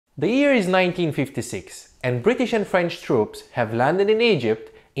The year is 1956, and British and French troops have landed in Egypt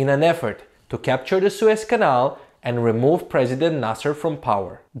in an effort to capture the Suez Canal and remove President Nasser from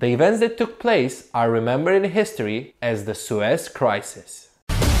power. The events that took place are remembered in history as the Suez Crisis.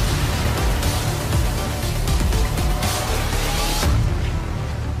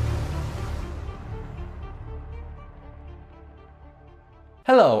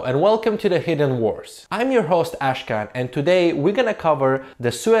 Hello and welcome to the Hidden Wars. I'm your host Ashkan, and today we're gonna cover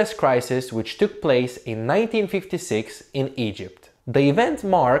the Suez Crisis, which took place in 1956 in Egypt. The event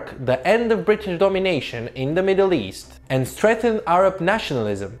marked the end of British domination in the Middle East and strengthened Arab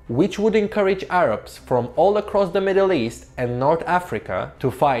nationalism, which would encourage Arabs from all across the Middle East and North Africa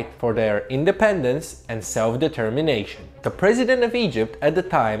to fight for their independence and self-determination. The president of Egypt at the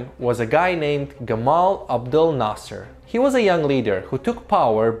time was a guy named Gamal Abdel Nasser. He was a young leader who took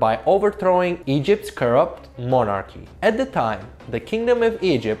power by overthrowing Egypt's corrupt monarchy. At the time, the Kingdom of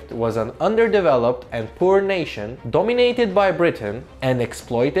Egypt was an underdeveloped and poor nation dominated by Britain and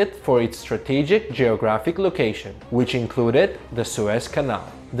exploited for its strategic geographic location, which included the Suez Canal.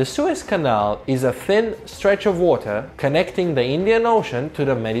 The Suez Canal is a thin stretch of water connecting the Indian Ocean to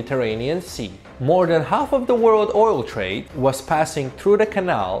the Mediterranean Sea. More than half of the world oil trade was passing through the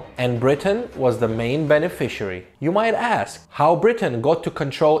canal, and Britain was the main beneficiary. You might ask, how Britain got to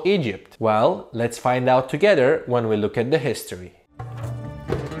control Egypt? Well, let's find out together when we look at the history.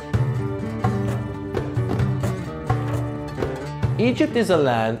 Egypt is a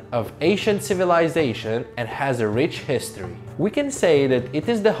land of ancient civilization and has a rich history. We can say that it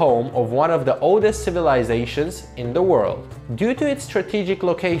is the home of one of the oldest civilizations in the world. Due to its strategic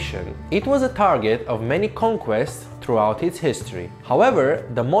location, it was a target of many conquests throughout its history. However,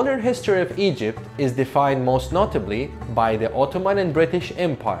 the modern history of Egypt is defined most notably by the Ottoman and British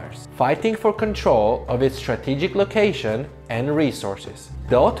empires, fighting for control of its strategic location and resources.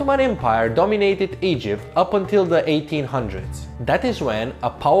 The Ottoman Empire dominated Egypt up until the 1800s. That is when a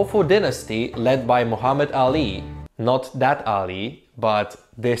powerful dynasty led by Muhammad Ali, not that Ali, but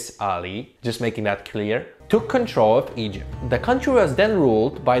this Ali, just making that clear, took control of Egypt. The country was then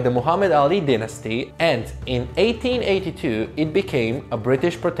ruled by the Muhammad Ali dynasty, and in 1882 it became a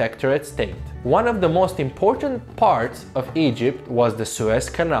British protectorate state. One of the most important parts of Egypt was the Suez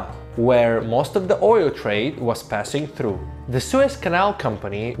Canal, where most of the oil trade was passing through. The Suez Canal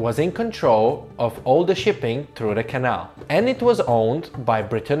Company was in control of all the shipping through the canal, and it was owned by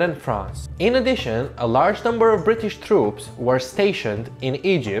Britain and France. In addition, a large number of British troops were stationed in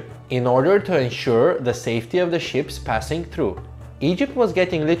Egypt in order to ensure the safety of the ships passing through. Egypt was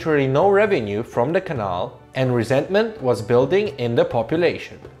getting literally no revenue from the canal, and resentment was building in the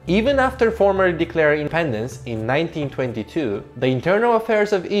population. Even after formally declaring independence in 1922, the internal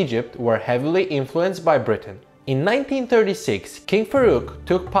affairs of Egypt were heavily influenced by Britain. In 1936, King Farouk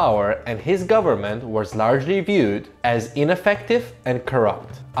took power, and his government was largely viewed as ineffective and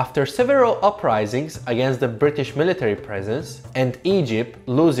corrupt. After several uprisings against the British military presence and Egypt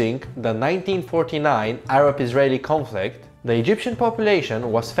losing the 1949 Arab-Israeli conflict, the Egyptian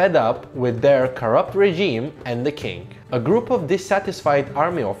population was fed up with their corrupt regime and the king. A group of dissatisfied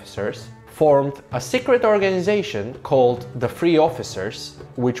army officers formed a secret organization called the Free Officers,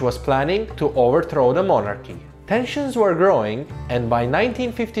 which was planning to overthrow the monarchy. Tensions were growing, and by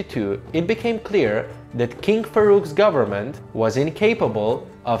 1952 it became clear that King Farouk's government was incapable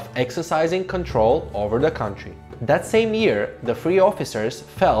of exercising control over the country. That same year, the Free Officers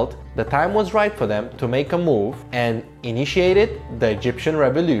felt the time was right for them to make a move and initiated the Egyptian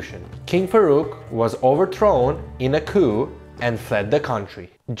Revolution. King Farouk was overthrown in a coup and fled the country.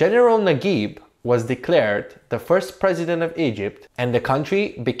 General Naguib was declared the first president of Egypt, and the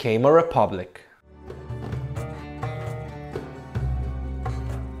country became a republic.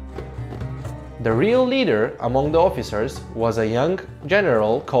 The real leader among the officers was a young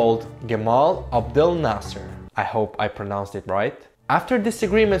general called Gamal Abdel Nasser. I hope I pronounced it right. After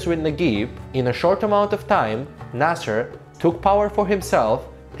disagreements with Naguib, in a short amount of time, Nasser took power for himself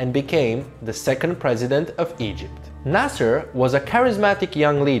and became the second president of Egypt. Nasser was a charismatic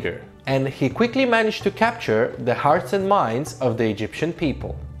young leader, and he quickly managed to capture the hearts and minds of the Egyptian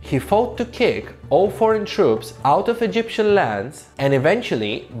people. He fought to kick all foreign troops out of Egyptian lands, and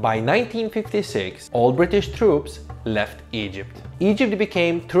eventually, by 1956, all British troops left Egypt. Egypt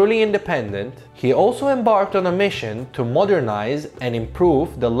became truly independent. He also embarked on a mission to modernize and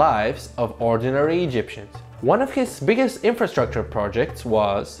improve the lives of ordinary Egyptians. One of his biggest infrastructure projects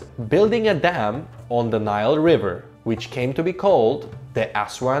was building a dam on the Nile River, which came to be called the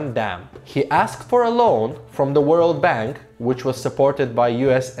Aswan Dam. He asked for a loan from the World Bank, which was supported by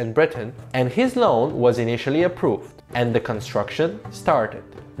US and Britain, and his loan was initially approved, and the construction started.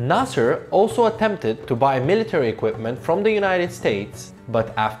 Nasser also attempted to buy military equipment from the United States,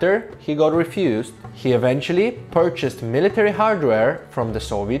 but after he got refused, he eventually purchased military hardware from the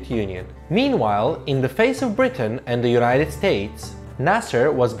Soviet Union. Meanwhile, in the face of Britain and the United States,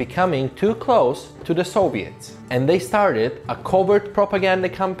 Nasser was becoming too close to the Soviets, and they started a covert propaganda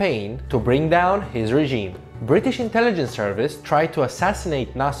campaign to bring down his regime. British intelligence service tried to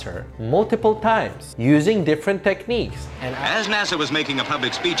assassinate Nasser multiple times using different techniques. And as Nasser was making a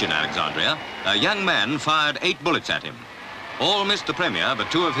public speech in Alexandria, a young man fired 8 bullets at him. All missed the premier, but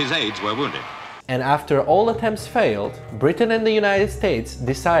 2 of his aides were wounded. And after all attempts failed, Britain and the United States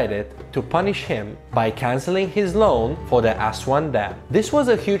decided to punish him by cancelling his loan for the Aswan Dam. This was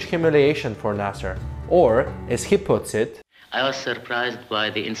a huge humiliation for Nasser, or as he puts it, I was surprised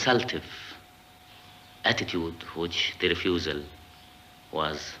by the insultive attitude which the refusal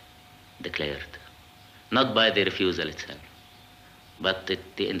was declared. Not by the refusal itself, but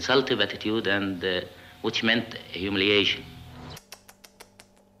the insultive attitude and which meant humiliation.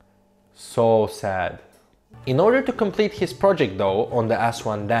 So sad. In order to complete his project though on the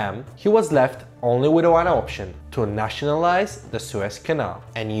Aswan Dam, he was left only with one option: to nationalize the Suez Canal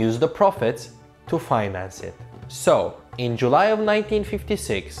and use the profits to finance it. So, in July of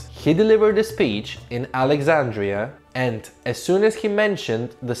 1956, he delivered a speech in Alexandria, and as soon as he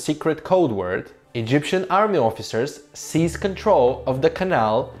mentioned the secret code word, Egyptian army officers seized control of the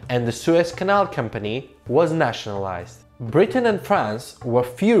canal and the Suez Canal Company was nationalized. Britain and France were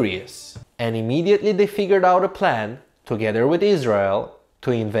furious, and immediately they figured out a plan, together with Israel,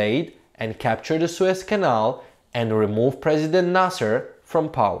 to invade and capture the Suez Canal and remove President Nasser from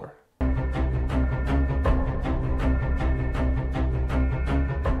power.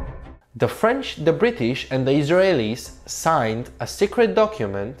 The French, the British and the Israelis signed a secret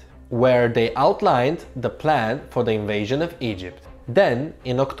document where they outlined the plan for the invasion of Egypt. Then,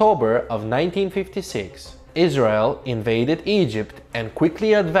 in October of 1956, Israel invaded Egypt and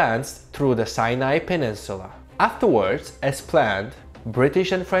quickly advanced through the Sinai Peninsula. Afterwards, as planned,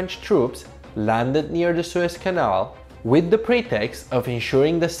 British and French troops landed near the Suez Canal with the pretext of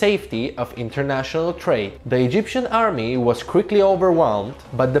ensuring the safety of international trade. The Egyptian army was quickly overwhelmed,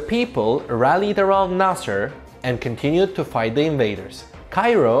 but the people rallied around Nasser and continued to fight the invaders.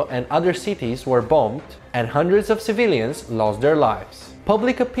 Cairo and other cities were bombed, and hundreds of civilians lost their lives.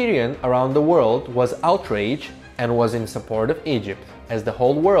 Public opinion around the world was outraged and was in support of Egypt, as the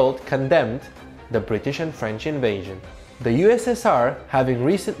whole world condemned the British and French invasion. The USSR, having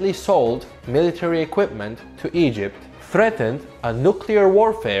recently sold military equipment to Egypt, threatened a nuclear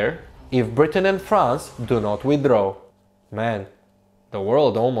warfare if Britain and France do not withdraw. Man, the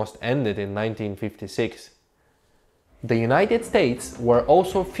world almost ended in 1956. The United States were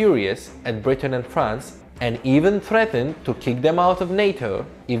also furious at Britain and France and even threatened to kick them out of NATO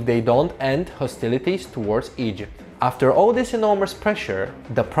if they don't end hostilities towards Egypt. After all this enormous pressure,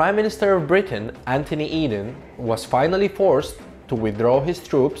 the Prime Minister of Britain, Anthony Eden, was finally forced to withdraw his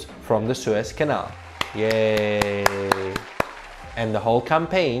troops from the Suez Canal. Yay! And the whole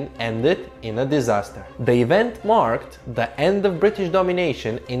campaign ended in a disaster. The event marked the end of British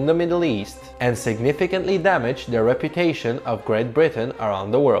domination in the Middle East and significantly damaged the reputation of Great Britain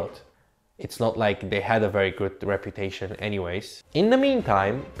around the world. It's not like they had a very good reputation anyways. In the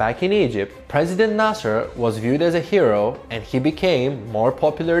meantime, back in Egypt, President Nasser was viewed as a hero and he became more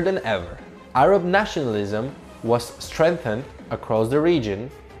popular than ever. Arab nationalism was strengthened across the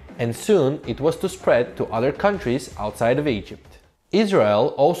region, and soon it was to spread to other countries outside of Egypt.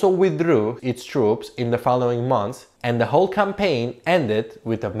 Israel also withdrew its troops in the following months, and the whole campaign ended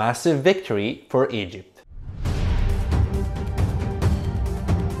with a massive victory for Egypt.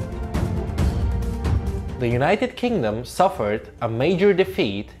 The United Kingdom suffered a major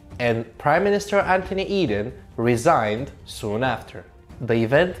defeat, and Prime Minister Anthony Eden resigned soon after. The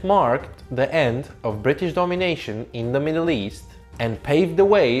event marked the end of British domination in the Middle East and paved the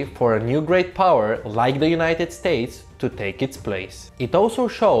way for a new great power like the United States to take its place. It also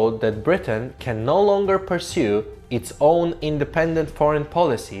showed that Britain can no longer pursue its own independent foreign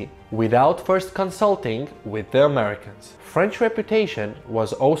policy without first consulting with the Americans. French reputation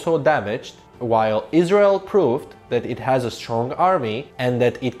was also damaged, while Israel proved that it has a strong army and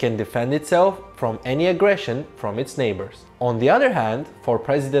that it can defend itself from any aggression from its neighbors. On the other hand, for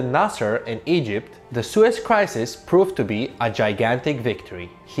President Nasser in Egypt, the Suez Crisis proved to be a gigantic victory.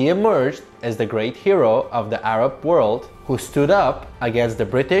 He emerged as the great hero of the Arab world who stood up against the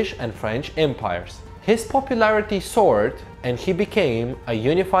British and French empires. His popularity soared and he became a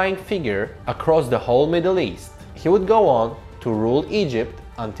unifying figure across the whole Middle East. He would go on to rule Egypt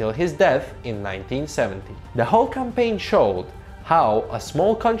until his death in 1970. The whole campaign showed how a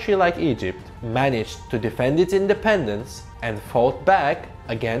small country like Egypt managed to defend its independence and fought back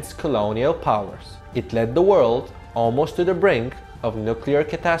against colonial powers. It led the world almost to the brink of nuclear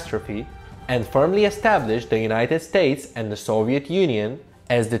catastrophe and firmly established the United States and the Soviet Union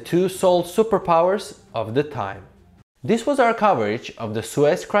as the two sole superpowers of the time. This was our coverage of the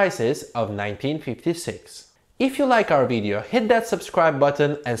Suez Crisis of 1956. If you like our video, hit that subscribe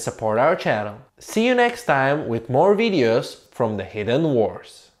button and support our channel. See you next time with more videos from the Hidden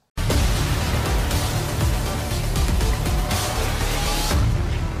Wars.